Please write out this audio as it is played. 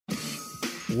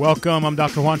Welcome, I'm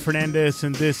Dr. Juan Fernandez,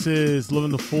 and this is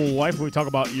Living the Full Life, where we talk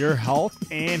about your health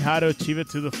and how to achieve it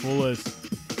to the fullest.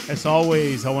 As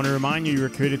always, I want to remind you, you were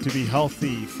created to be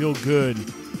healthy, feel good,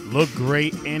 look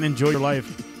great, and enjoy your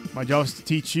life. My job is to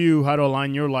teach you how to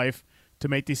align your life to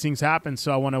make these things happen.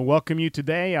 So I want to welcome you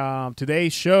today.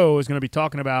 Today's show is going to be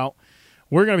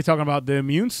we're going to be talking about the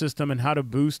immune system and how to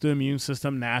boost the immune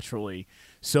system naturally.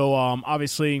 So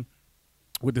obviously,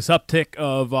 with this uptick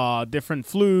of different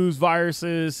flus,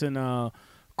 viruses, and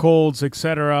colds,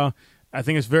 etc., I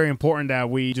think it's very important that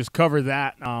we just cover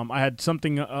that. I had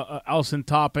something else in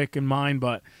topic in mind,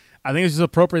 but I think it's just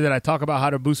appropriate that I talk about how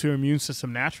to boost your immune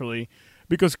system naturally,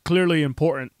 because clearly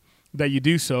important that you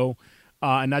do so,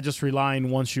 and not just relying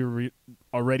once you're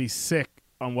already sick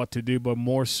on what to do, but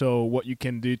more so what you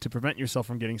can do to prevent yourself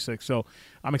from getting sick. So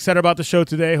I'm excited about the show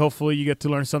today. Hopefully you get to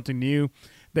learn something new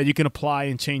that you can apply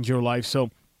and change your life. So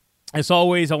as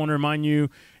always, I want to remind you,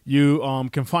 you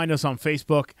can find us on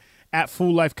Facebook at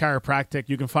Full Life Chiropractic.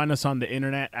 You can find us on the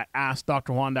internet at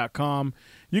AskDrJuan.com.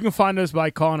 You can find us by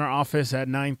calling our office at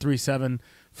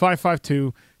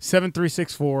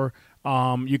 937-552-7364.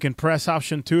 You can press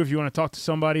option 2 if you want to talk to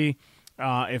somebody.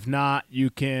 If not, you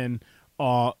can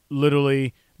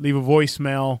literally leave a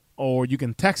voicemail, or you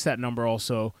can text that number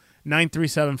also,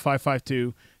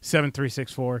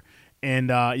 937-552-7364.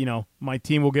 And, my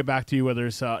team will get back to you, whether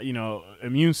it's,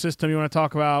 immune system you want to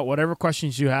talk about, whatever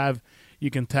questions you have, you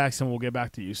can text and we'll get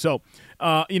back to you. So,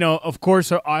 of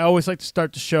course, I always like to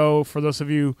start the show for those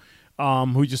of you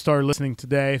who just started listening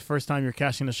today, first time you're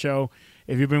catching the show.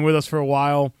 If you've been with us for a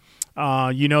while,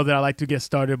 you know that I like to get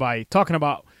started by talking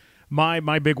about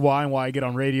my big why and why I get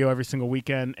on radio every single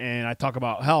weekend, and I talk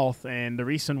about health. And the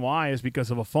reason why is because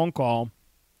of a phone call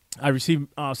I received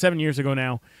 7 years ago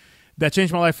now that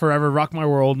changed my life forever, rocked my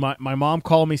world. My mom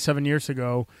called me 7 years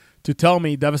ago to tell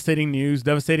me devastating news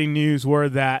were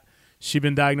that she'd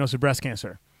been diagnosed with breast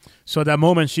cancer. So at that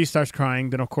moment, she starts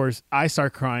crying. Then, of course, I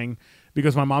start crying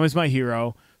because my mom is my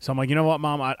hero. So I'm like, you know what,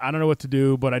 Mom, I don't know what to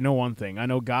do, but I know one thing. I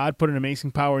know God put an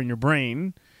amazing power in your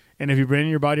brain, and if your brain and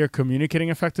your body are communicating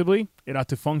effectively, it ought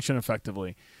to function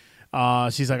effectively.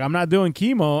 She's like, I'm not doing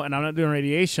chemo and I'm not doing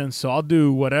radiation, so I'll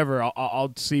do whatever.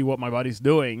 I'll see what my body's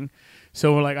doing.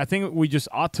 So we're like, I think we just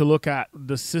ought to look at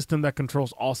the system that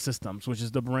controls all systems, which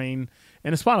is the brain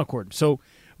and the spinal cord. So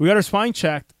we got her spine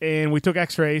checked, and we took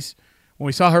x-rays. When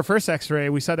we saw her first x-ray,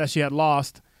 we saw that she had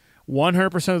lost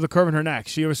 100% of the curve in her neck.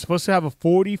 She was supposed to have a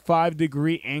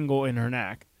 45-degree angle in her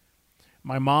neck.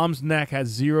 My mom's neck has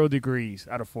 0 degrees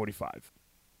out of 45,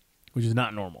 which is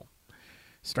not normal.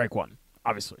 Strike one,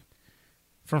 obviously.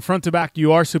 From front to back,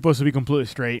 you are supposed to be completely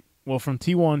straight. Well, from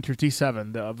T1 to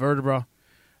T7, the vertebra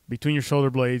between your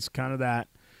shoulder blades, kind of that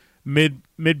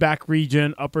mid-back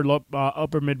region, upper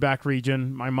mid-back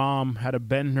region, my mom had a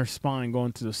bend in her spine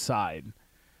going to the side.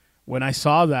 When I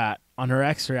saw that on her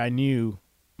x-ray, I knew,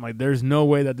 there's no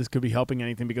way that this could be helping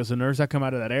anything, because the nerves that come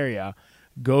out of that area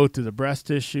go to the breast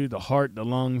tissue, the heart, the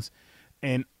lungs,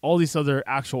 and all these other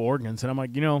actual organs. And I'm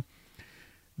like,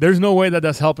 there's no way that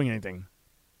that's helping anything.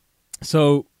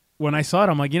 So when I saw it,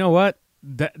 I'm like, you know what?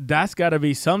 That's got to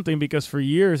be something, because for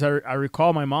years I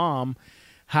recall my mom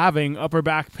having upper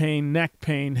back pain, neck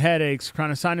pain, headaches,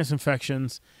 chronic sinus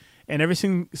infections, and every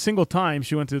single time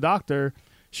she went to the doctor,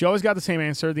 she always got the same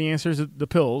answer. The answer is the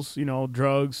pills,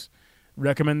 drugs,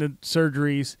 recommended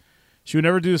surgeries. She would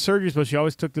never do the surgeries, but she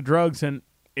always took the drugs, and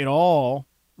it all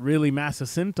really masked the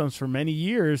symptoms for many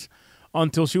years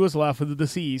until she was left with a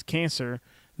disease, cancer,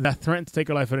 that threatened to take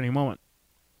her life at any moment.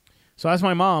 So I asked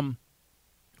my mom,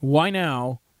 why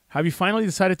now? Have you finally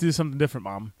decided to do something different,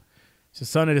 Mom? She said,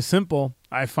 son, it is simple.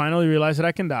 I finally realized that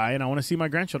I can die, and I want to see my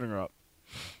grandchildren grow up.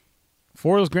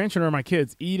 4 of those grandchildren are my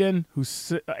kids. Eden,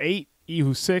 who's 8, E,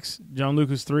 who's 6, John Luke,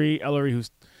 who's 3, Ellery, who's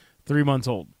 3 months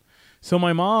old. So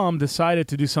my mom decided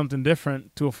to do something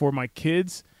different to afford my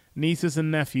kids, nieces, and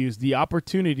nephews the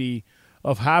opportunity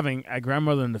of having a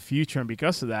grandmother in the future. And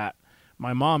because of that,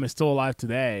 my mom is still alive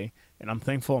today, and I'm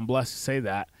thankful and blessed to say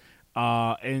that.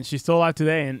 And she's still alive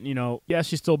today, and, yes,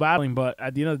 she's still battling, but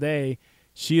at the end of the day,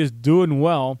 she is doing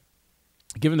well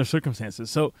given the circumstances.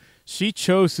 So she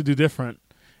chose to do different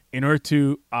in order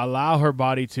to allow her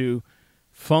body to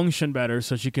function better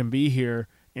so she can be here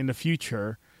in the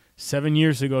future. 7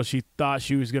 years ago, she thought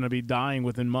she was going to be dying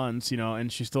within months, and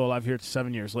she's still alive here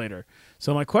 7 years later.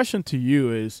 So my question to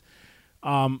you is,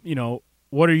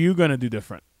 what are you going to do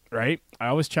different, right? I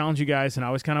always challenge you guys, and I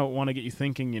always kind of want to get you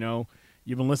thinking,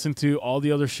 you've been listening to all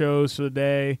the other shows for the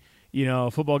day,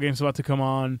 football game's about to come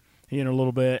on in a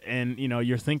little bit, and,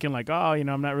 you're thinking like,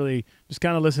 I'm not really, just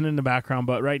kind of listening in the background,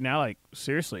 but right now,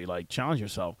 seriously, challenge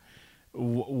yourself.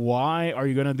 Why are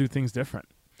you going to do things different?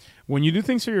 When you do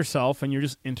things for yourself and you're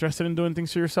just interested in doing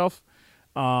things for yourself,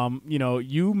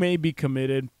 you may be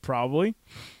committed probably,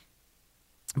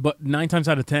 but 9 times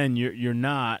out of 10, you're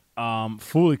not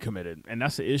fully committed. And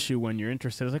that's the issue when you're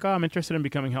interested. It's like, oh, I'm interested in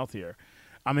becoming healthier.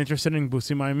 I'm interested in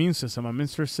boosting my immune system. I'm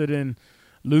interested in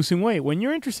losing weight. When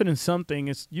you're interested in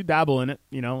something, you dabble in it,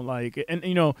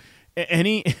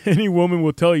 any woman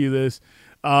will tell you this.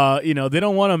 They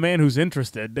don't want a man who's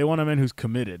interested. They want a man who's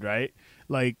committed, right?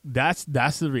 Like that's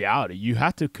the reality. You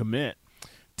have to commit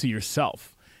to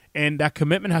yourself, and that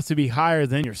commitment has to be higher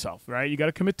than yourself, right? You got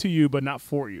to commit to you, but not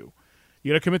for you.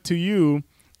 You got to commit to you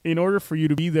in order for you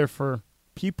to be there for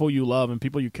people you love and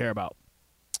people you care about.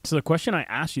 So the question I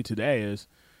ask you today is,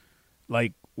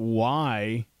 like,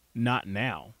 why not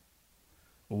now?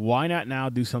 Why not now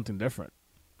do something different?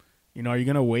 Are you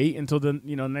going to wait until the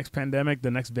next pandemic,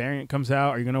 the next variant comes out?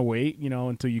 Are you going to wait,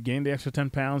 until you gain the extra 10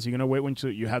 pounds? You're going to wait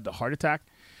until you have the heart attack?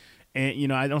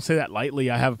 And, I don't say that lightly.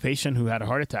 I have a patient who had a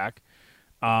heart attack,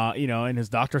 and his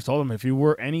doctor told him if you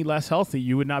were any less healthy,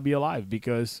 you would not be alive,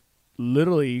 because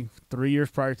literally 3 years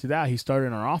prior to that, he started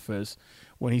in our office.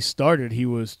 When he started, he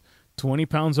was 30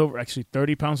 pounds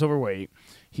overweight.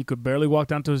 He could barely walk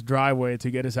down to his driveway to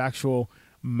get his actual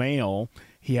mail.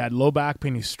 He had low back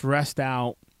pain. He's stressed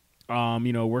out.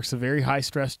 Works a very high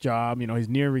stress job. He's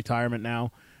near retirement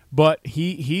now, but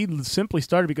he simply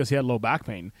started because he had low back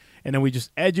pain. And then we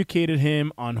just educated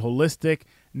him on holistic,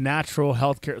 natural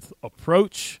healthcare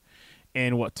approach,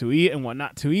 and what to eat and what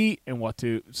not to eat, and what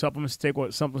supplements to take,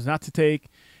 what supplements not to take.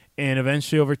 And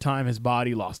eventually over time, his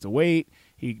body lost the weight.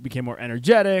 He became more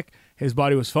energetic. His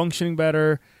body was functioning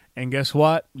better. And guess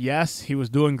what? Yes, he was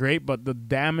doing great, but the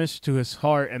damage to his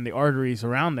heart and the arteries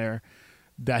around there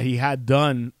that he had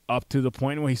done up to the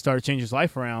point when he started changing his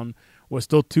life around was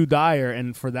still too dire.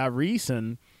 And for that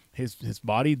reason, his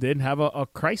body did have a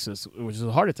crisis, which is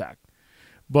a heart attack.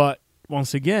 But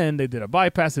once again, they did a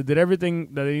bypass. They did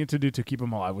everything that they needed to do to keep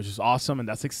him alive, which is awesome. And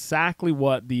that's exactly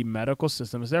what the medical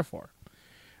system is there for,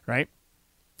 right?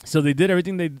 So they did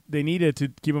everything they needed to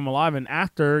keep him alive. And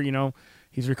after,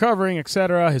 he's recovering,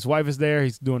 etc. His wife is there.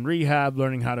 He's doing rehab,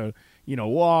 learning how to,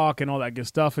 walk and all that good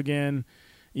stuff again.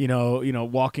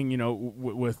 Walking,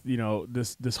 with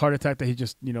this heart attack that he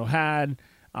just, had,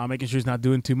 making sure he's not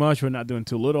doing too much, but not doing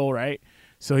too little, right?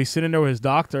 So he's sitting there with his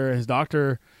doctor. His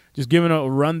doctor just giving a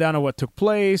rundown of what took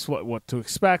place, what to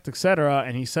expect, etc.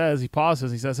 And he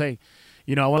pauses, he says, hey,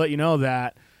 I want to let you know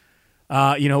that,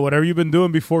 whatever you've been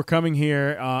doing before coming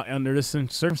here under this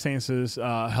circumstances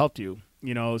helped you.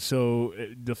 So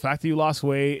the fact that you lost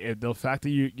weight, the fact that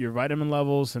your vitamin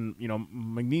levels and,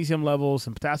 magnesium levels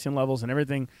and potassium levels and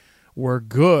everything were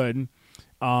good,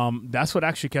 that's what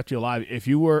actually kept you alive. If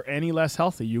you were any less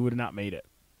healthy, you would have not made it.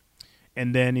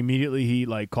 And then immediately he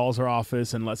calls our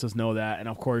office and lets us know that. And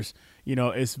of course,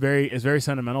 it's very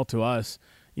sentimental to us,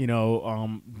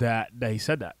 that he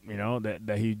said that,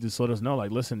 that he just let us know,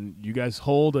 listen, you guys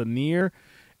hold a near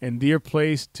and dear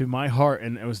place to my heart,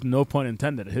 and it was no pun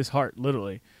intended, his heart,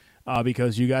 literally,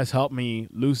 because you guys helped me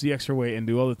lose the extra weight and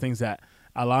do all the things that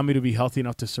allow me to be healthy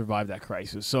enough to survive that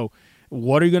crisis. So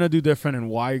what are you going to do different, and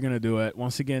why are you going to do it?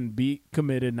 Once again, be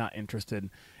committed, not interested.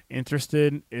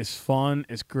 Interested is fun,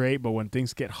 it's great, but when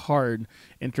things get hard,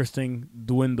 interesting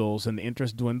dwindles, and the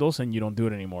interest dwindles, and you don't do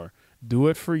it anymore. Do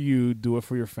it for you, do it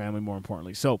for your family, more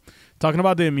importantly. So talking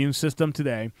about the immune system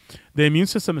today, the immune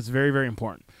system is very, very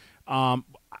important.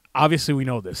 Obviously, we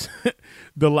know this.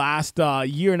 The last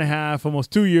year and a half,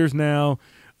 almost 2 years now,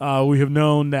 we have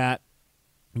known that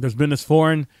there's been this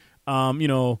foreign,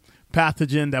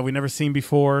 pathogen that we've never seen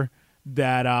before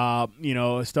that,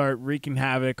 start wreaking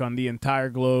havoc on the entire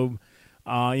globe,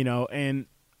 and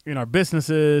in our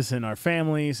businesses, in our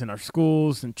families, in our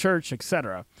schools, in church,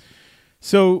 etc.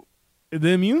 So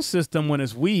the immune system, when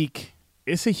it's weak,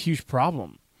 it's a huge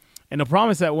problem. And the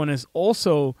problem is that when it's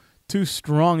also too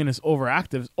strong and it's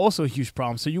overactive, it's also a huge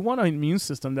problem. So you want an immune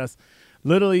system that's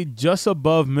literally just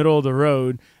above middle of the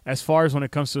road as far as when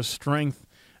it comes to strength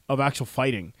of actual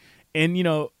fighting. And,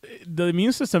 the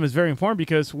immune system is very important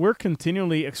because we're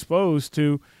continually exposed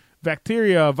to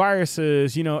bacteria,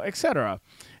 viruses, etc.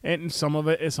 And some of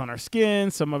it is on our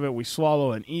skin. Some of it we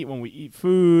swallow and eat when we eat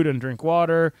food and drink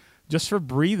water. Just for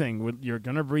breathing, you're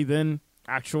going to breathe in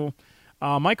actual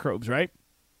microbes, right?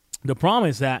 The problem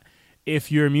is that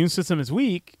if your immune system is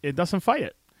weak, it doesn't fight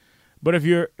it. But if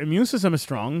your immune system is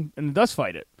strong, and it does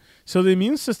fight it. So the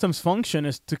immune system's function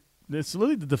it's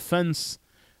literally the defense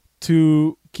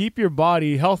to keep your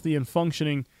body healthy and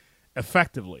functioning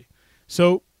effectively.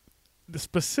 So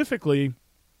specifically,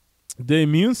 the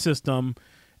immune system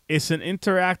is an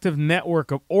interactive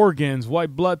network of organs,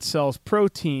 white blood cells,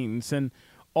 proteins, and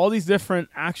all these different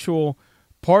actual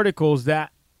particles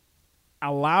that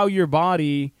allow your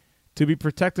body to be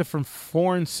protected from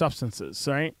foreign substances,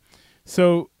 right?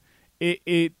 So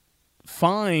it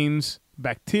finds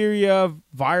bacteria,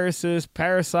 viruses,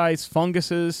 parasites,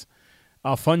 funguses,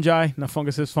 fungi, not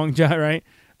funguses, fungi, right?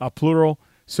 Plural.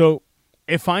 So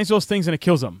it finds those things and it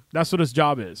kills them. That's what its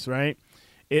job is, right?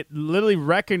 It literally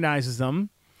recognizes them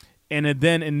and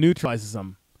it neutralizes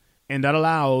them. And that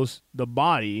allows the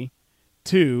body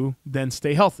to then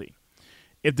stay healthy.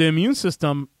 If the immune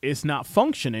system is not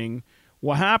functioning,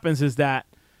 what happens is that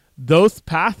those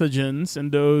pathogens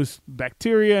and those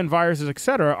bacteria and viruses,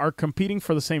 etc., are competing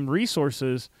for the same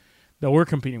resources that we're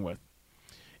competing with.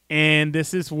 And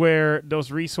this is where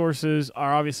those resources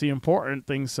are obviously important,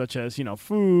 things such as,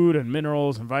 food and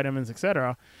minerals and vitamins,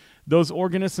 etc. Those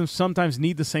organisms sometimes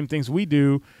need the same things we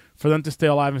do for them to stay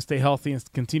alive and stay healthy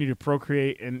and continue to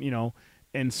procreate and,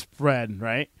 and spread,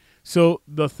 right? So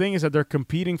the thing is that they're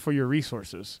competing for your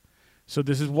resources. So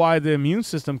this is why the immune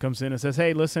system comes in and says,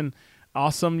 hey, listen,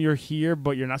 awesome, you're here,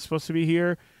 but you're not supposed to be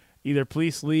here. Either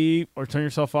please leave or turn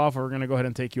yourself off, or we're going to go ahead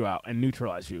and take you out and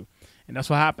neutralize you. And that's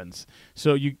what happens.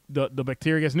 So the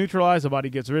bacteria gets neutralized, the body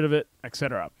gets rid of it,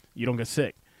 etc. You don't get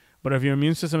sick. But if your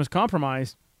immune system is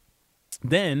compromised,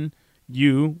 then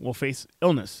you will face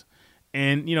illness.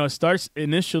 And, it starts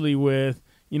initially with,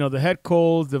 the head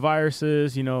colds, the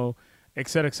viruses, et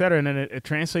cetera, and then it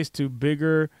translates to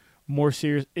bigger, more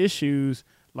serious issues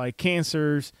like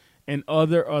cancers and all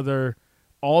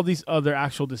these other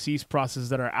actual disease processes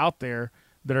that are out there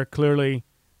that are clearly,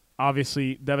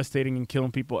 obviously devastating and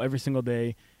killing people every single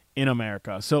day in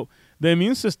America. So the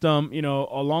immune system,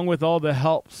 along with all the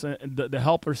helps, the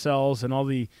helper cells and all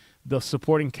the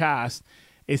supporting cast,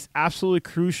 is absolutely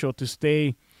crucial to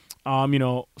stay,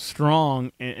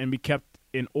 strong and be kept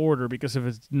in order, because if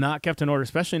it's not kept in order,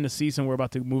 especially in the season we're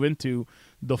about to move into,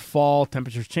 the fall,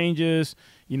 temperature changes,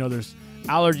 there's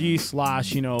allergies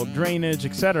 / drainage,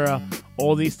 etc.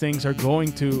 All these things are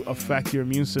going to affect your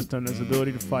immune system and its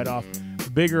ability to fight off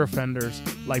bigger offenders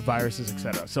like viruses,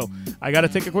 etc. So I got to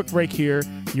take a quick break here.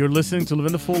 You're listening to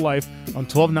Living the Full Life on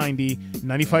 1290,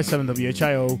 95.7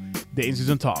 WHIO, Dayton's News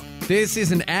and Talk. This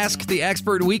is an Ask the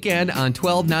Expert weekend on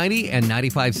 1290 and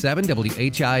 95.7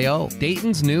 WHIO,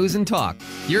 Dayton's News and Talk.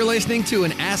 You're listening to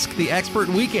an Ask the Expert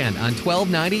weekend on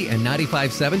 1290 and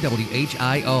 95.7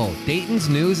 WHIO, Dayton's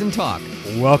News and Talk.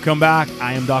 Welcome back.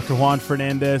 I am Dr. Juan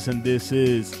Fernandez, and this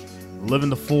is Living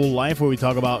the Full Life, where we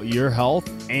talk about your health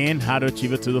and how to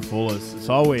achieve it to the fullest. As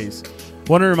always,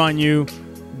 want to remind you,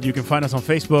 you can find us on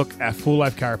Facebook at Full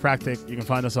Life Chiropractic. You can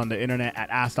find us on the internet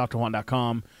at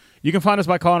AskDrJuan.com. You can find us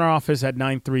by calling our office at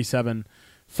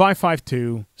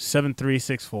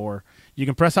 937-552-7364. You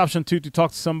can press option 2 to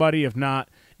talk to somebody. If not,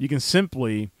 you can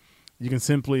simply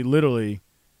literally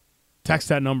text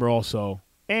that number also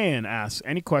and ask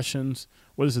any questions,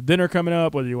 whether it's a dinner coming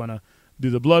up, whether you want to do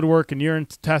the blood work and urine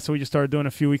test that we just started doing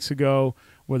a few weeks ago,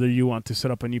 whether you want to set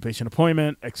up a new patient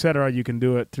appointment, etc. You can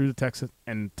do it through the text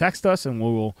us, and we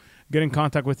will get in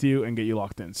contact with you and get you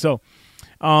locked in. So,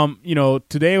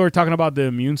 today we're talking about the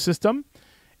immune system,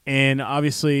 and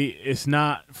obviously it's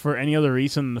not for any other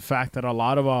reason than the fact that a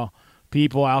lot of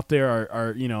people out there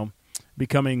are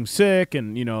becoming sick,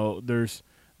 and there's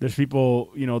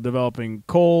people developing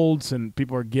colds, and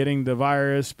people are getting the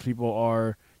virus, people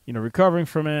are recovering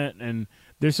from it, and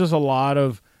there's just a lot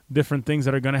of different things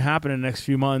that are going to happen in the next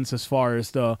few months as far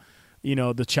as the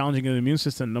challenging of the immune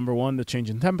system. Number one, the change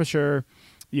in temperature,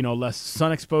 less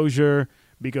sun exposure,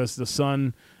 because the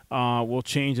sun will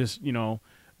change as,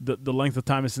 the length of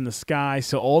time it's in the sky.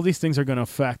 So all these things are going to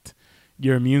affect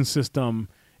your immune system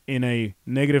in a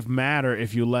negative manner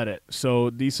if you let it. So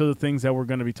these are the things that we're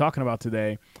going to be talking about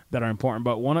today that are important.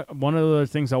 But one of the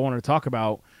things I wanted to talk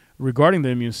about regarding the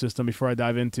immune system before I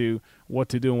dive into what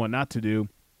to do and what not to do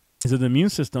is that the immune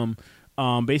system,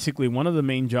 basically one of the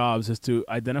main jobs is to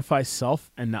identify self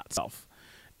and not self.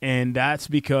 And that's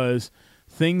because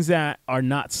things that are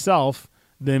not self,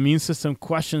 the immune system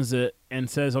questions it and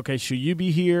says, okay, should you be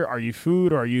here? Are you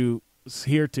food, or are you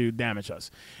here to damage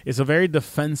us? It's a very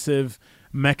defensive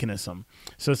mechanism.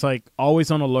 So it's like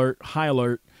always on alert, high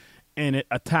alert, and it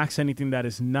attacks anything that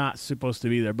is not supposed to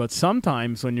be there. But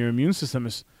sometimes when your immune system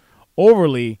is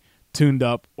overly tuned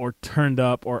up or turned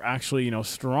up or actually,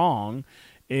 strong,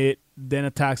 it then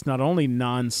attacks not only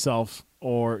non-self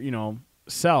or,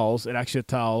 cells, it actually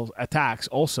attacks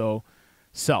also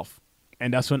self.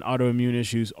 And that's when autoimmune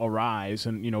issues arise.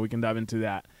 And, we can dive into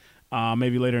that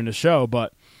maybe later in the show.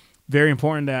 But very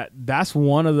important that's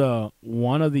one of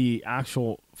the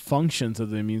actual functions of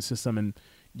the immune system. And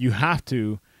you have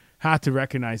to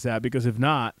recognize that, because if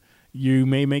not, you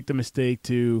may make the mistake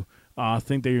to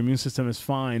think that your immune system is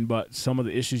fine, but some of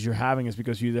the issues you're having is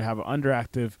because you either have an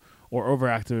underactive or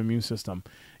overactive immune system.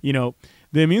 The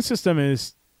immune system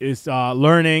is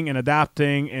learning and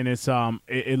adapting, and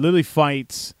it literally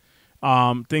fights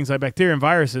things like bacteria and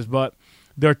viruses. But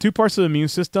there are two parts of the immune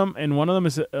system, and one of them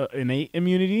is innate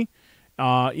immunity.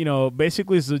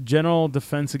 Basically it's the general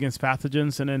defense against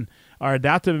pathogens, and then our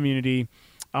adaptive immunity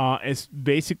is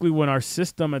basically when our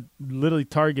system literally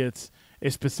targets a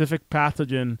specific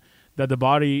pathogen that the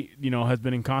body, has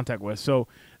been in contact with. So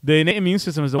the innate immune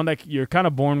system is the one that you're kind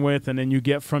of born with, and then you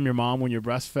get from your mom when you're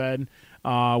breastfed.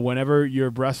 Whenever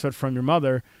you're breastfed from your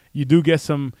mother, you do get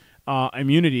some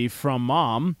immunity from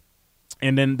mom,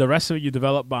 and then the rest of it you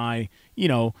develop by,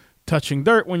 touching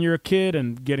dirt when you're a kid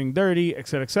and getting dirty, et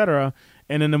cetera, et cetera.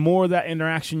 And then the more that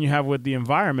interaction you have with the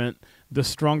environment, the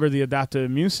stronger the adaptive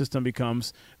immune system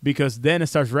becomes, because then it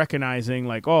starts recognizing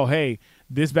like, oh, hey,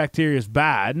 this bacteria is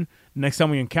bad. Next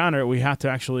time we encounter it, we have to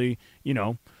actually,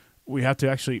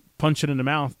 punch it in the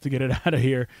mouth to get it out of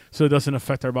here so it doesn't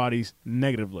affect our bodies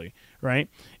negatively, right?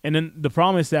 And then the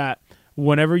problem is that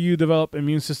whenever you develop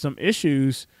immune system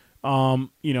issues,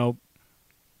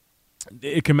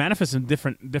 it can manifest in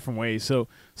different ways. So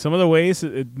some of the ways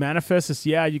it manifests is,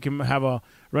 you can have a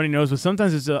runny nose, but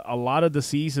sometimes it's a lot of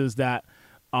diseases that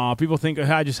people think, oh,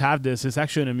 I just have this. It's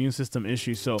actually an immune system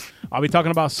issue. So I'll be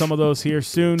talking about some of those here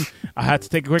soon. I had to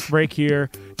take a quick break here.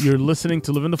 You're listening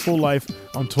to Living the Full Life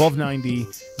on 1290,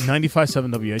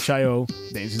 95.7 WHIO,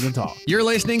 Dayton's News and Talk. You're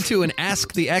listening to an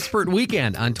Ask the Expert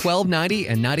weekend on 1290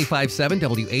 and 95.7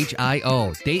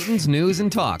 WHIO, Dayton's News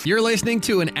and Talk. You're listening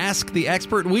to an Ask the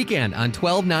Expert weekend on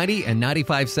 1290 and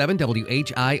 95.7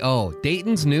 WHIO,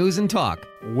 Dayton's News and Talk.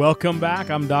 Welcome back.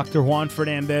 I'm Dr. Juan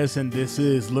Fernandez, and this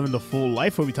is Living the Full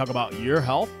Life, where we talk about your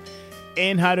health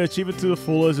and how to achieve it to the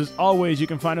fullest. As always, you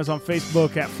can find us on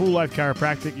Facebook at Full Life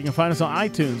Chiropractic. You can find us on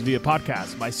iTunes via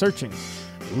podcast by searching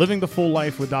Living the Full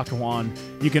Life with Dr. Juan.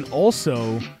 You can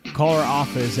also call our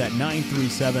office at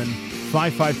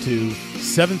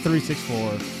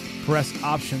 937-552-7364. Press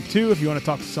option 2 if you want to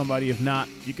talk to somebody. If not,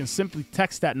 you can simply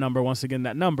text that number. Once again,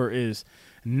 that number is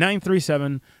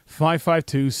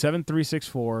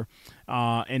 937-552-7364.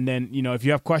 And then, if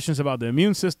you have questions about the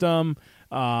immune system,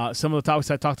 some of the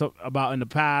topics I talked about in the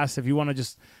past, if you want to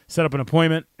just set up an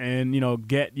appointment and,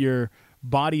 get your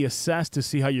body assessed to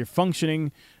see how you're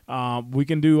functioning, we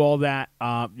can do all that.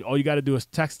 All you got to do is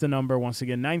text the number. Once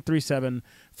again,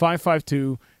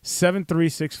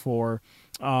 937-552-7364.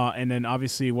 And then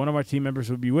obviously one of our team members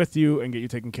will be with you and get you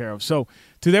taken care of. So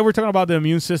today we're talking about the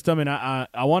immune system, and I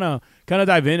want to kind of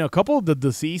dive in a couple of the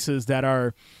diseases that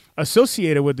are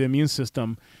associated with the immune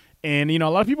system. And, a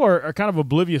lot of people are kind of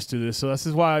oblivious to this. So this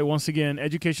is why, once again,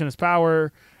 education is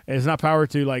power. It's not power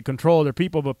to control other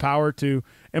people, but power to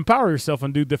empower yourself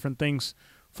and do different things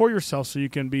for yourself so you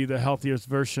can be the healthiest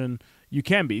version you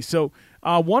can be. So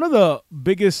one of the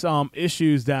biggest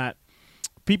issues that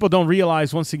people don't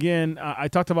realize, once again, I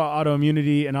talked about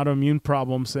autoimmunity and autoimmune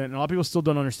problems, and a lot of people still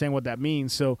don't understand what that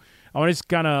means. So I want to just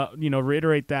kind of,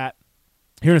 reiterate that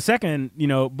here in a second,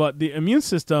 but the immune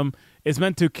system is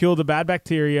meant to kill the bad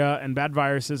bacteria and bad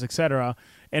viruses, etc.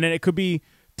 And then it could be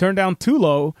turned down too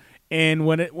low. And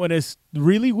when it's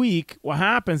really weak, what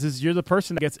happens is you're the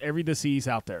person that gets every disease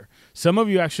out there. Some of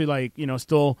you actually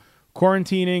still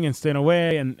quarantining and staying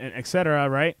away and et cetera,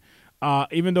 right?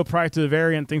 Even though prior to the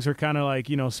variant, things are kind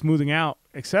of smoothing out,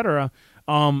 et cetera.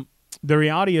 The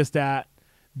reality is that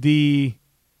the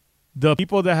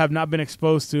people that have not been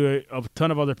exposed to a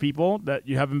ton of other people, that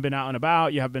you haven't been out and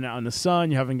about, you haven't been out in the sun,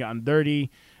 you haven't gotten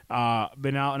dirty,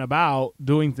 been out and about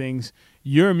doing things,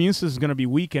 your immune system is going to be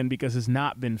weakened because it's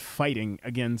not been fighting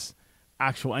against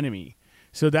actual enemy.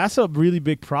 So that's a really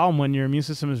big problem when your immune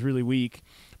system is really weak,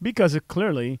 because it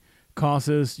clearly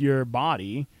causes your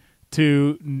body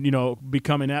to,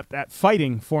 become inept at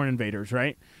fighting foreign invaders,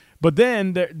 right? But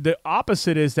then the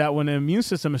opposite is that when the immune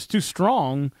system is too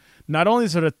strong, not only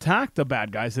does it attack the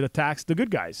bad guys, it attacks the good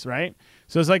guys, right?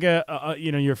 So it's like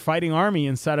your fighting army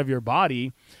inside of your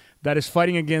body that is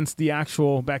fighting against the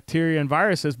actual bacteria and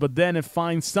viruses, but then it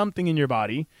finds something in your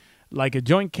body, like a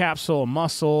joint capsule, a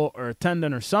muscle, or a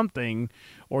tendon or something,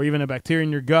 or even a bacteria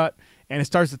in your gut, and it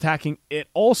starts attacking it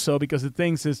also, because it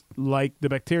thinks it's like the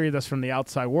bacteria that's from the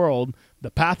outside world,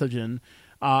 the pathogen.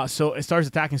 So it starts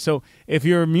attacking. So if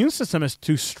your immune system is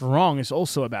too strong, it's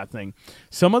also a bad thing.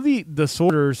 Some of the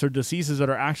disorders or diseases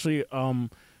that are actually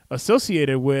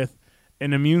associated with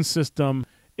an immune system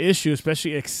issue,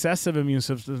 especially excessive immune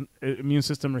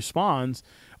system response,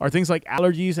 are things like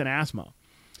allergies and asthma.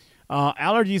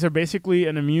 Allergies are basically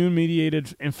an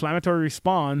immune-mediated inflammatory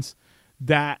response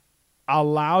that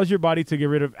allows your body to get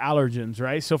rid of allergens,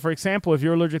 right? So, for example, if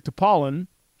you're allergic to pollen,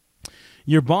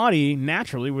 your body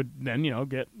naturally would then,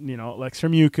 get, extra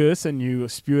mucus, and you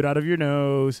spew it out of your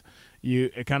nose.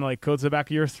 It kind of like coats the back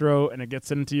of your throat, and it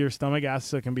gets into your stomach acid,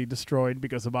 so it can be destroyed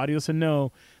because the body doesn't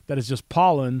know that it's just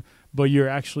pollen, but you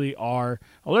actually are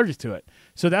allergic to it.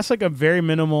 So that's like a very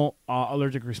minimal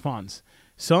allergic response.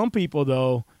 Some people,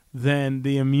 though, then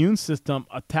the immune system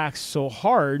attacks so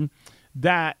hard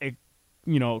that it,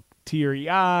 teary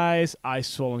eyes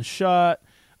swollen shut,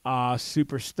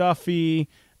 super stuffy.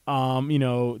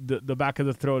 The back of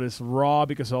the throat is raw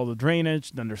because of all the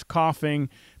drainage. Then there's coughing.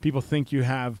 People think you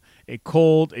have a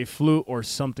cold, a flu, or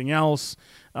something else.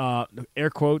 Air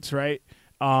quotes, right?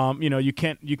 You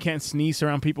can't sneeze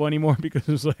around people anymore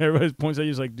because everybody points at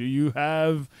you, like, do you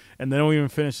have? And they don't even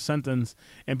finish the sentence.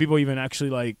 And people even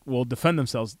actually will defend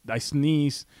themselves. I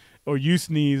sneeze, or you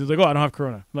sneeze. It's like, oh, I don't have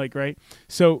corona. Right?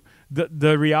 So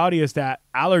the reality is that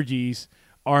allergies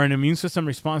are an immune system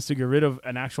response to get rid of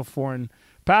an actual foreign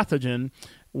pathogen,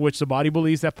 which the body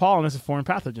believes that pollen is a foreign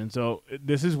pathogen. So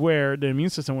this is where the immune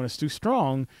system, when it's too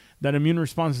strong, that immune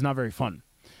response is not very fun.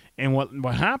 And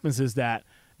what happens is that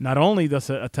not only does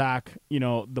it attack,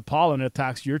 the pollen, it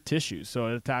attacks your tissues. So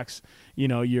it attacks,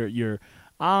 your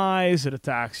eyes, it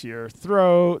attacks your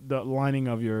throat, the lining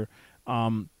of your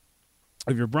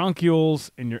bronchioles,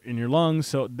 in your lungs.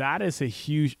 So that is a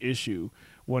huge issue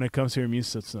when it comes to your immune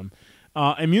system.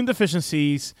 Immune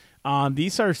deficiencies,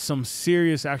 these are some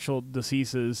serious actual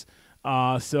diseases.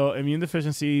 So immune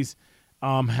deficiencies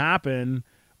happen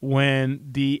when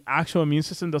the actual immune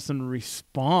system doesn't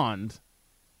respond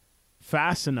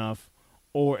fast enough,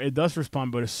 or it does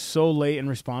respond, but it's so late in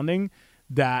responding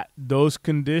that those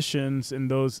conditions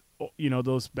and those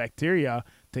bacteria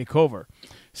take over.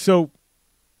 So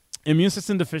immune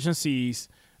system deficiencies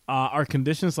are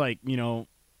conditions like,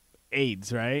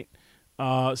 AIDS, right?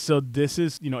 So this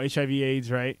is,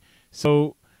 HIV/AIDS, right?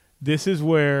 So this is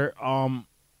where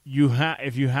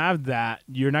if you have that,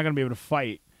 you're not going to be able to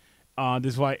fight.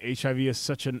 This is why HIV is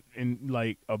such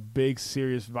a big,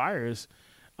 serious virus,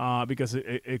 because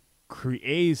it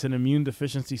creates an immune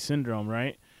deficiency syndrome,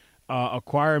 right?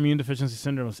 Acquired immune deficiency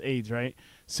syndrome is AIDS, right?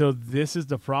 So this is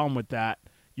the problem with that.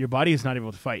 Your body is not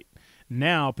able to fight.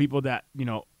 Now, people that,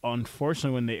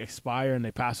 unfortunately, when they expire and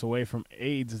they pass away from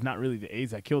AIDS, it's not really the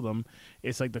AIDS that killed them.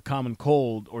 It's like the common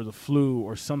cold or the flu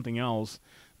or something else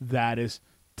that is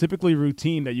typically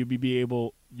routine that you would be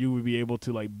able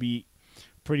to beat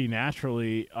pretty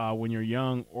naturally when you're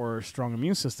young or strong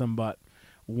immune system. But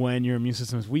when your immune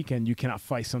system is weakened, you cannot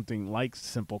fight something like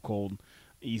simple cold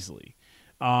easily.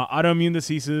 Autoimmune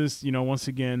diseases, once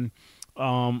again,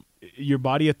 your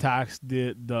body attacks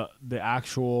the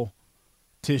actual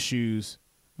tissues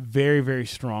very, very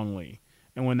strongly.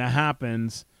 And when that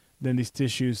happens, then these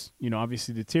tissues,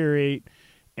 obviously deteriorate,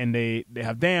 and they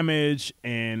have damage,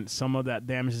 and some of that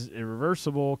damage is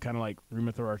irreversible, kind of like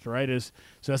rheumatoid arthritis.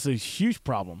 So that's a huge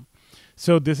problem.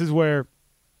 So this is where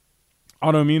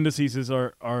autoimmune diseases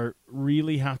are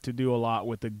really have to do a lot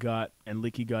with the gut and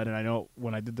leaky gut. And I know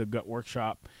when I did the gut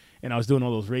workshop and I was doing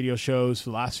all those radio shows for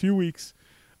the last few weeks,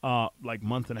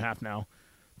 month and a half now,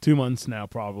 2 months now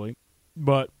probably.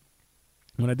 But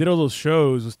when I did all those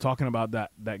shows, was talking about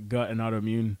that gut and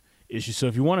autoimmune issue. So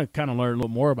if you want to kind of learn a little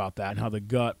more about that and how the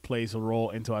gut plays a role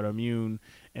into autoimmune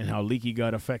and how leaky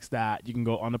gut affects that, you can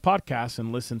go on the podcast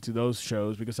and listen to those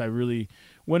shows, because I really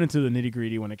went into the nitty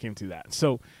gritty when it came to that.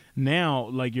 So now,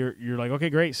 you're like, okay,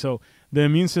 great. So the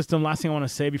immune system, last thing I want to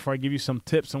say before I give you some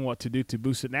tips on what to do to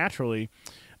boost it naturally,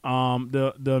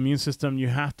 the immune system, you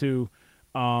have to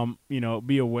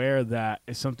be aware that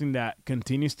it's something that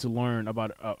continues to learn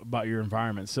about your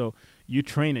environment. So you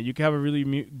train it. You can have a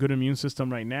really good immune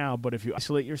system right now, but if you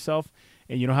isolate yourself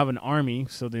and you don't have an army,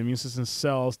 so the immune system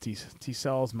cells, T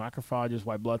cells, macrophages,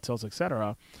 white blood cells,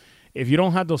 etc. If you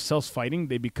don't have those cells fighting,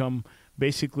 they become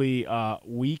basically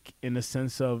weak in the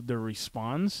sense of their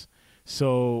response.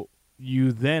 So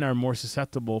you then are more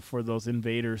susceptible for those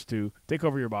invaders to take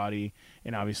over your body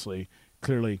and obviously,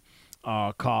 clearly,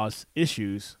 cause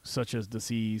issues such as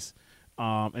disease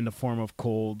in the form of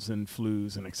colds and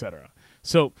flus and etc.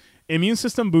 So immune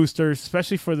system boosters,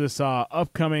 especially for this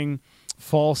upcoming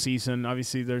fall season,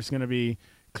 obviously there's going to be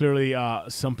clearly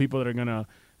some people that are going to,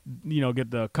 get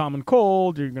the common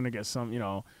cold. You're going to get some,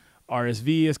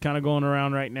 RSV is kind of going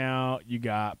around right now. You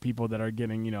got people that are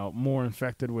getting, more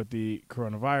infected with the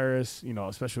coronavirus,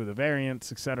 especially with the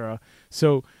variants, etc.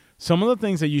 So some of the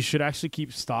things that you should actually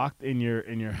keep stocked in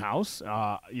your house,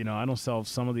 I don't sell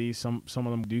some of these. Some of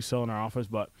them do sell in our office,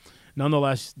 but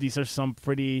nonetheless, these are some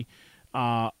pretty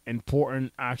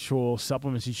important actual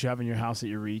supplements you should have in your house at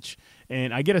your reach.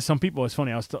 And I get it. Some people, it's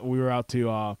funny. We were out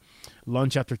to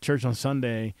lunch after church on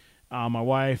Sunday. My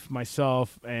wife,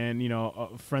 myself, and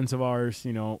friends of ours.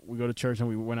 We go to church and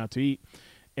we went out to eat.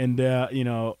 And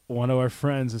one of our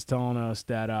friends is telling us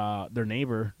that their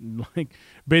neighbor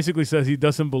basically says he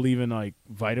doesn't believe in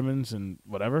vitamins and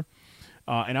whatever.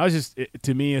 And I was just,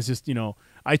 to me, it's just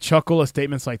I chuckle at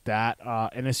statements like that,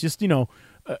 and it's just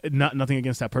nothing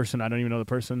against that person. I don't even know the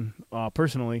person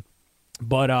personally,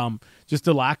 but just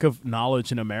the lack of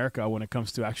knowledge in America when it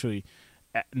comes to actually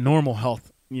normal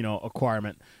health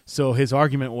acquirement. So his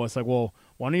argument was well,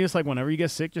 why don't you just whenever you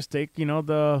get sick, just take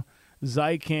the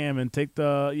Zicam and take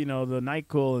the the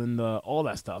NyQuil and all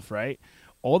that stuff, right?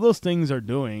 All those things are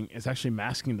doing is actually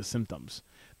masking the symptoms.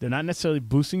 They're not necessarily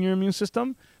boosting your immune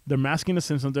system. They're masking the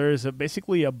symptoms. There is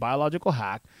basically a biological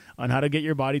hack on how to get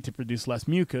your body to produce less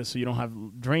mucus so you don't have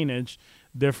drainage.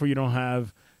 Therefore, you don't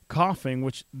have coughing,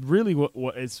 which really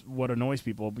what annoys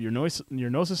people. Your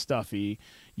nose is stuffy.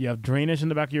 You have drainage in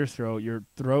the back of your throat. Your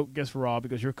throat gets raw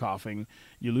because you're coughing.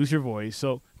 You lose your voice.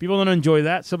 So people don't enjoy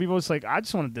that. So people are I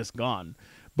just want this gone.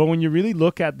 But when you really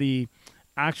look at the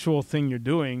actual thing you're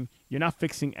doing, you're not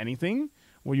fixing anything.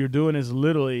 What you're doing is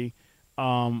literally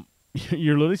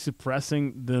you're literally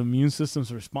suppressing the immune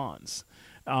system's response.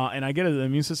 And I get it, the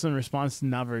immune system response is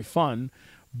not very fun,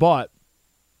 but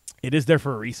it is there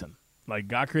for a reason.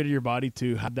 God created your body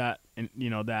to have that,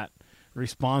 that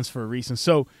response for a reason.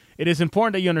 So it is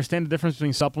important that you understand the difference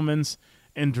between supplements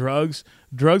and drugs.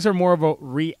 Drugs are more of a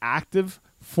reactive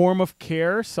form of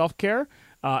care, self-care.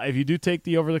 If you do take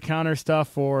the over-the-counter stuff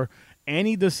for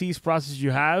any disease process you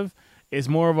have, it's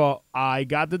more of I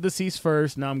got the disease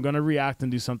first, now I'm going to react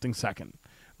and do something second,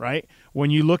 right?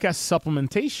 When you look at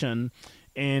supplementation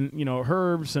and,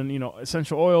 herbs and,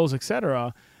 essential oils,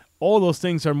 etc., all those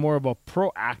things are more of a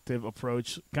proactive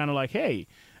approach, kind of hey,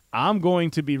 I'm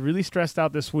going to be really stressed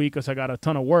out this week because I got a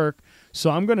ton of work,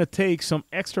 so I'm going to take some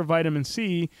extra vitamin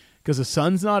C because the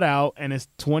sun's not out and it's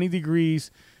 20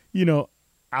 degrees,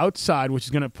 outside, which is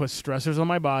going to put stressors on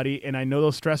my body, and I know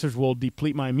those stressors will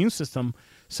deplete my immune system.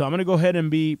 So I'm going to go ahead and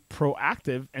be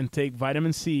proactive and take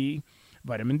vitamin C,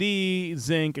 vitamin D,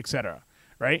 zinc, etc.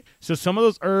 Right? So some of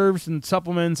those herbs and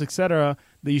supplements, etc.,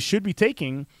 that you should be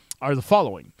taking are the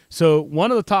following. So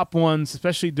one of the top ones,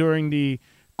 especially during the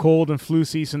cold and flu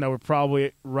season that we're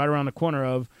probably right around the corner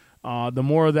of, the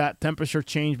more of that temperature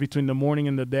change between the morning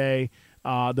and the day,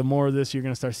 the more of this you're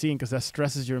going to start seeing because that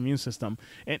stresses your immune system.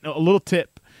 And a little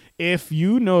tip, if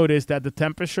you notice that the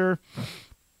temperature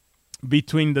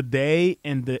between the day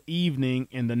and the evening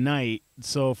and the night,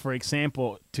 so for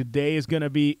example, today is going to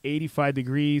be 85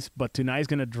 degrees, but tonight is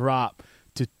going to drop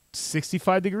to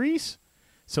 65 degrees.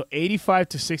 So 85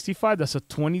 to 65, that's a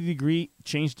 20-degree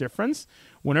change difference.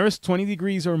 Whenever it's 20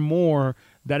 degrees or more,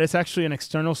 that is actually an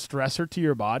external stressor to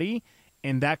your body,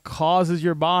 and that causes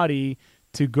your body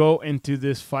to go into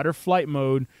this fight or flight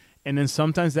mode, and then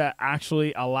sometimes that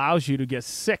actually allows you to get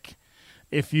sick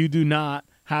if you do not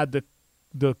have the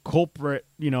culprit,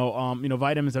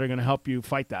 vitamins that are going to help you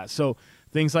fight that. So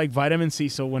things like vitamin C.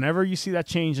 So whenever you see that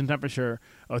change in temperature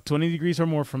of 20 degrees or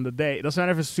more from the day, it doesn't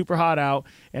matter if it's super hot out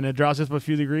and it drops just a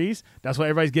few degrees. That's why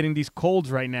everybody's getting these colds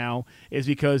right now, is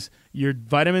because your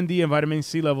vitamin D and vitamin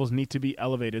C levels need to be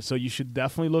elevated. So you should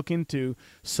definitely look into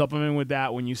supplementing with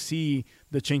that when you see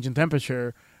the change in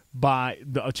temperature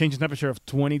a change in temperature of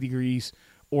 20 degrees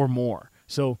or more.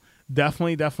 So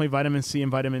definitely vitamin C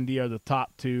and vitamin D are the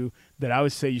top two that I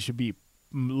would say you should be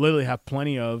literally have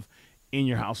plenty of in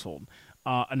your household.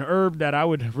 An herb that I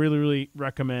would really, really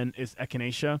recommend is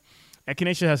echinacea.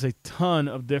 Echinacea has a ton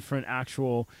of different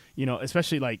actual,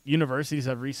 especially like universities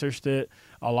have researched it.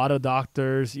 A lot of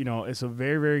doctors, it's a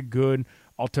very, very good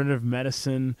alternative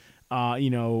medicine,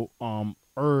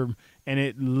 herb, and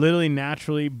it literally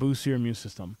naturally boosts your immune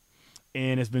system.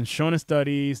 And it's been shown in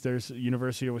studies. There's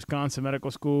University of Wisconsin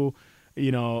Medical School,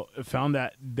 found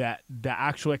that the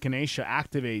actual echinacea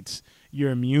activates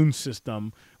your immune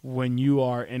system when you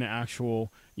are in an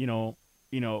actual,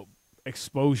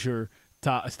 exposure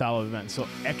style of event. So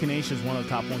echinacea is one of the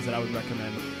top ones that I would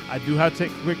recommend. I do have to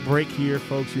take a quick break here,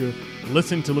 folks. You're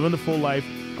listening to Living the Full Life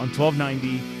on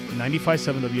 1290.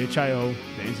 95.7 WHIO,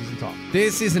 Dayton Season Talk.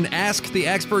 This is an Ask the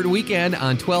Expert weekend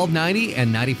on 1290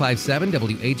 and 95.7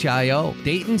 WHIO,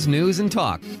 Dayton's News and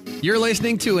Talk. You're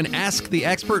listening to an Ask the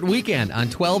Expert weekend on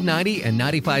 1290 and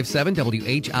 95.7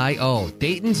 WHIO,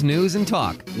 Dayton's News and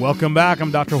Talk. Welcome back.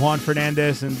 I'm Dr. Juan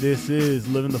Fernandez, and this is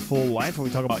Living the Full Life, where we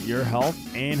talk about your health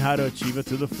and how to achieve it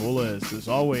to the fullest. As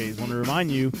always, I want to remind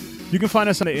you, you can find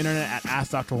us on the internet at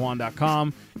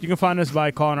AskDrJuan.com. You can find us by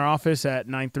calling our office at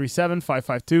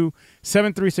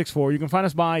 937-552-7364. You can find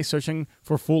us by searching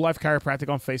for Full Life Chiropractic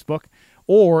on Facebook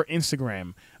or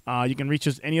Instagram. You can reach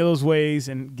us any of those ways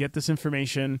and get this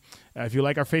information. If you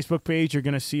like our Facebook page, you're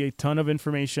going to see a ton of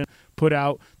information put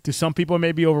out. To some people, it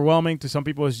may be overwhelming. To some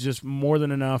people, it's just more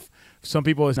than enough. Some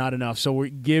people, it's not enough. So we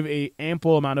give a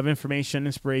ample amount of information,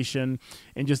 inspiration,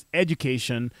 and just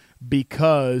education,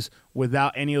 because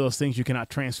without any of those things, you cannot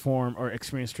transform or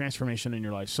experience transformation in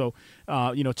your life. So,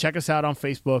 check us out on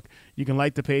Facebook. You can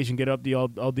like the page and get up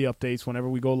all the updates whenever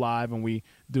we go live and we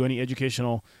do any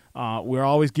educational. We're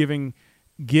always giving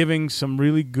some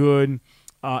really good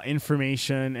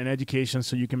information and education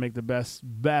so you can make the best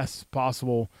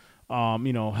possible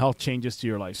health changes to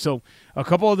your life. So a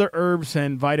couple other herbs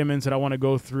and vitamins that I want to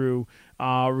go through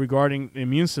regarding the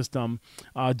immune system.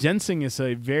 Ginseng is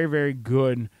a very, very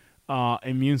good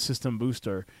immune system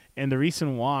booster. And the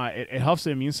reason why, it helps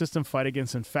the immune system fight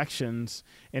against infections,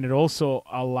 and it also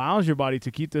allows your body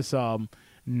to keep this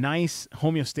nice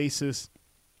homeostasis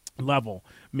level,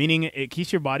 meaning it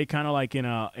keeps your body kind of like in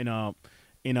a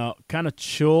kind of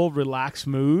chill, relaxed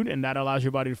mood, and that allows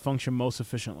your body to function most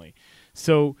efficiently.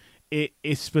 So it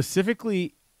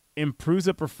specifically improves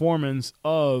the performance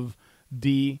of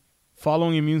the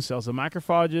following immune cells: the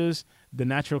macrophages, the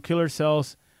natural killer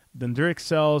cells, dendritic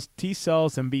cells, T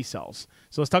cells, and B cells.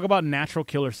 So let's talk about natural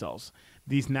killer cells.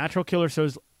 These natural killer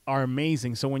cells are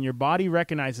amazing. So when your body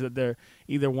recognizes that they're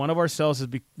either one of our cells is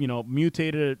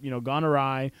mutated, gone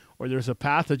awry, or there's a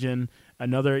pathogen,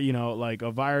 another, like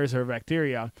a virus or a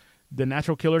bacteria, the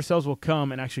natural killer cells will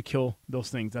come and actually kill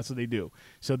those things. That's what they do.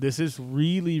 So this is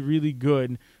really, really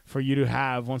good for you to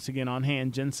have, once again, on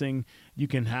hand. Ginseng, you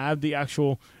can have the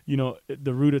actual,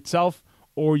 the root itself,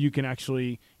 or you can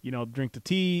actually, drink the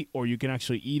tea, or you can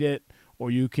actually eat it, or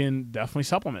you can definitely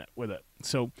supplement with it.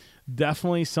 So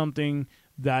definitely something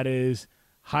that is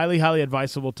highly, highly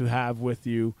advisable to have with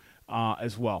you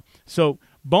as well. So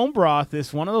bone broth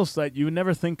is one of those that you would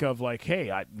never think of, like,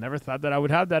 hey, I never thought that I would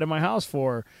have that in my house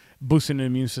for boosting the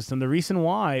immune system. The reason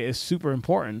why is super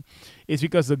important is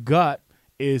because the gut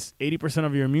is 80%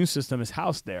 of your immune system is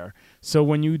housed there. So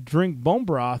when you drink bone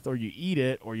broth, or you eat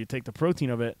it, or you take the protein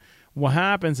of it, what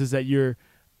happens is that you're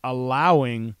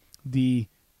allowing the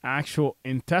actual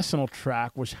intestinal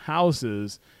tract, which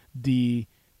houses the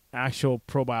actual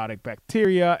probiotic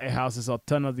bacteria, it houses a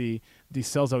ton of the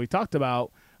cells that we talked about.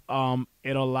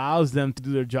 It allows them to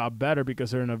do their job better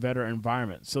because they're in a better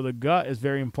environment. So the gut is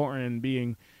very important in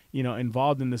being,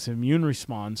 involved in this immune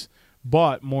response.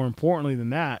 But more importantly than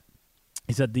that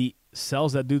is that the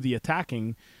cells that do the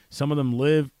attacking, some of them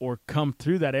live or come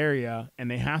through that area, and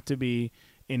they have to be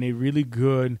in a really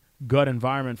good gut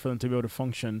environment for them to be able to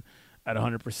function at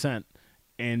 100%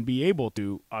 and be able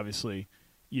to, obviously,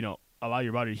 allow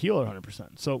your body to heal at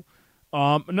 100%. So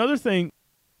another thing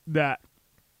that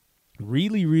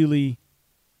really, really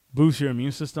boosts your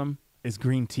immune system is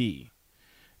green tea.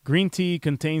 Green tea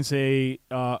contains a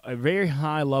very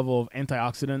high level of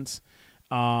antioxidants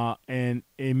and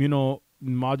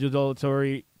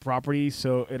immunomodulatory properties.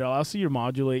 So it allows you to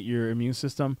modulate your immune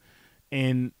system.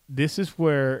 And this is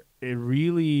where it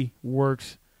really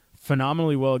works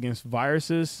phenomenally well against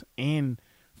viruses and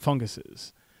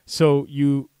funguses. So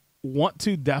you want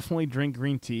to definitely drink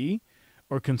green tea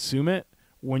or consume it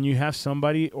when you have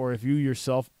somebody, or if you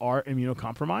yourself are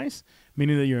immunocompromised,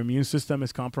 meaning that your immune system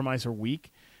is compromised or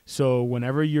weak. So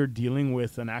whenever you're dealing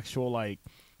with an actual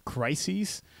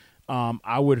crises,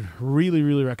 I would really,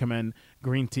 really recommend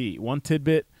green tea. One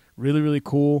tidbit, really, really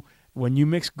cool. When you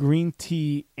mix green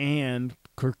tea and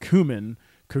curcumin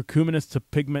is the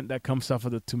pigment that comes off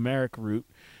of the turmeric root.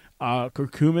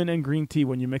 Curcumin and green tea,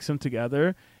 when you mix them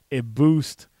together, it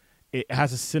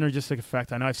has a synergistic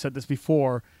effect. I know I've said this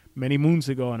before many moons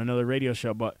ago on another radio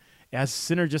show, but it has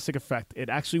a synergistic effect. It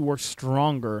actually works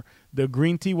stronger. The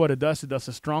green tea, what it does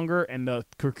it stronger, and the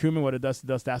curcumin, what it does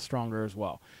that stronger as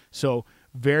well. So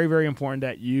very, very important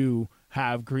that you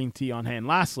have green tea on hand.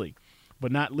 Lastly,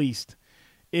 but not least,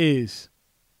 is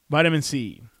vitamin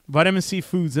C. Vitamin C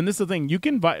foods, and this is the thing, you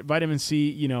can vitamin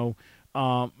C,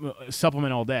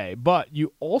 supplement all day, but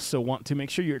you also want to make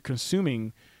sure you're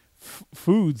consuming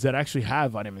foods that actually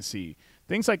have vitamin C.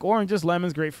 Things like oranges,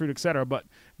 lemons, grapefruit, etc. But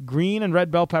green and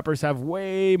red bell peppers have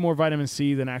way more vitamin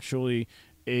C than actually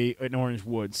an orange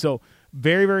would. So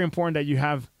very, very important that you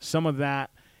have some of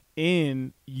that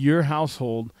in your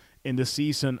household. in the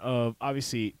season of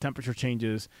obviously temperature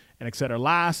changes and etc.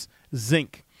 Last,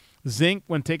 zinc. Zinc,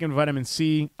 when taken with vitamin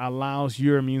C, allows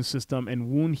your immune system and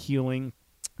wound healing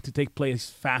to take place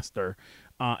faster,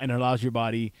 and allows your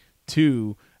body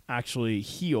to actually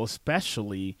heal,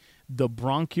 especially the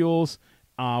bronchioles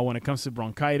when it comes to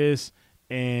bronchitis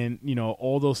and, you know,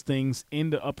 all those things in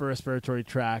the upper respiratory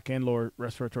tract and lower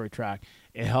respiratory tract.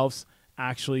 It helps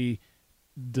actually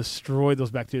destroy those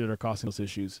bacteria that are causing those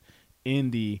issues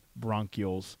in the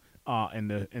bronchioles. In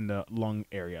the lung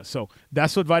area. So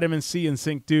that's what vitamin C and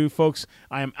zinc do, folks.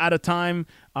 I am out of time.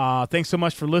 Thanks so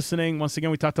much for listening. Once again,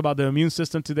 we talked about the immune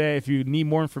system today. If you need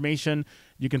more information,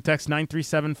 you can text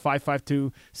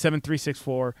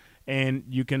 937-552-7364, and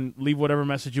you can leave whatever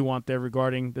message you want there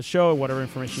regarding the show, whatever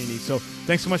information you need. So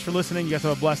thanks so much for listening. You guys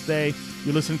have a blessed day.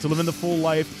 You're listening to Living the Full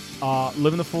Life,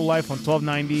 Living the Full Life on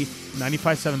 1290,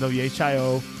 95.7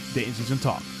 WHIO, Dayton's News and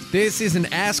Talk. This is an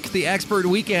Ask the Expert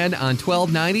weekend on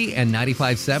 1290 and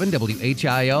 95.7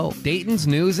 WHIO, Dayton's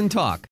News and Talk.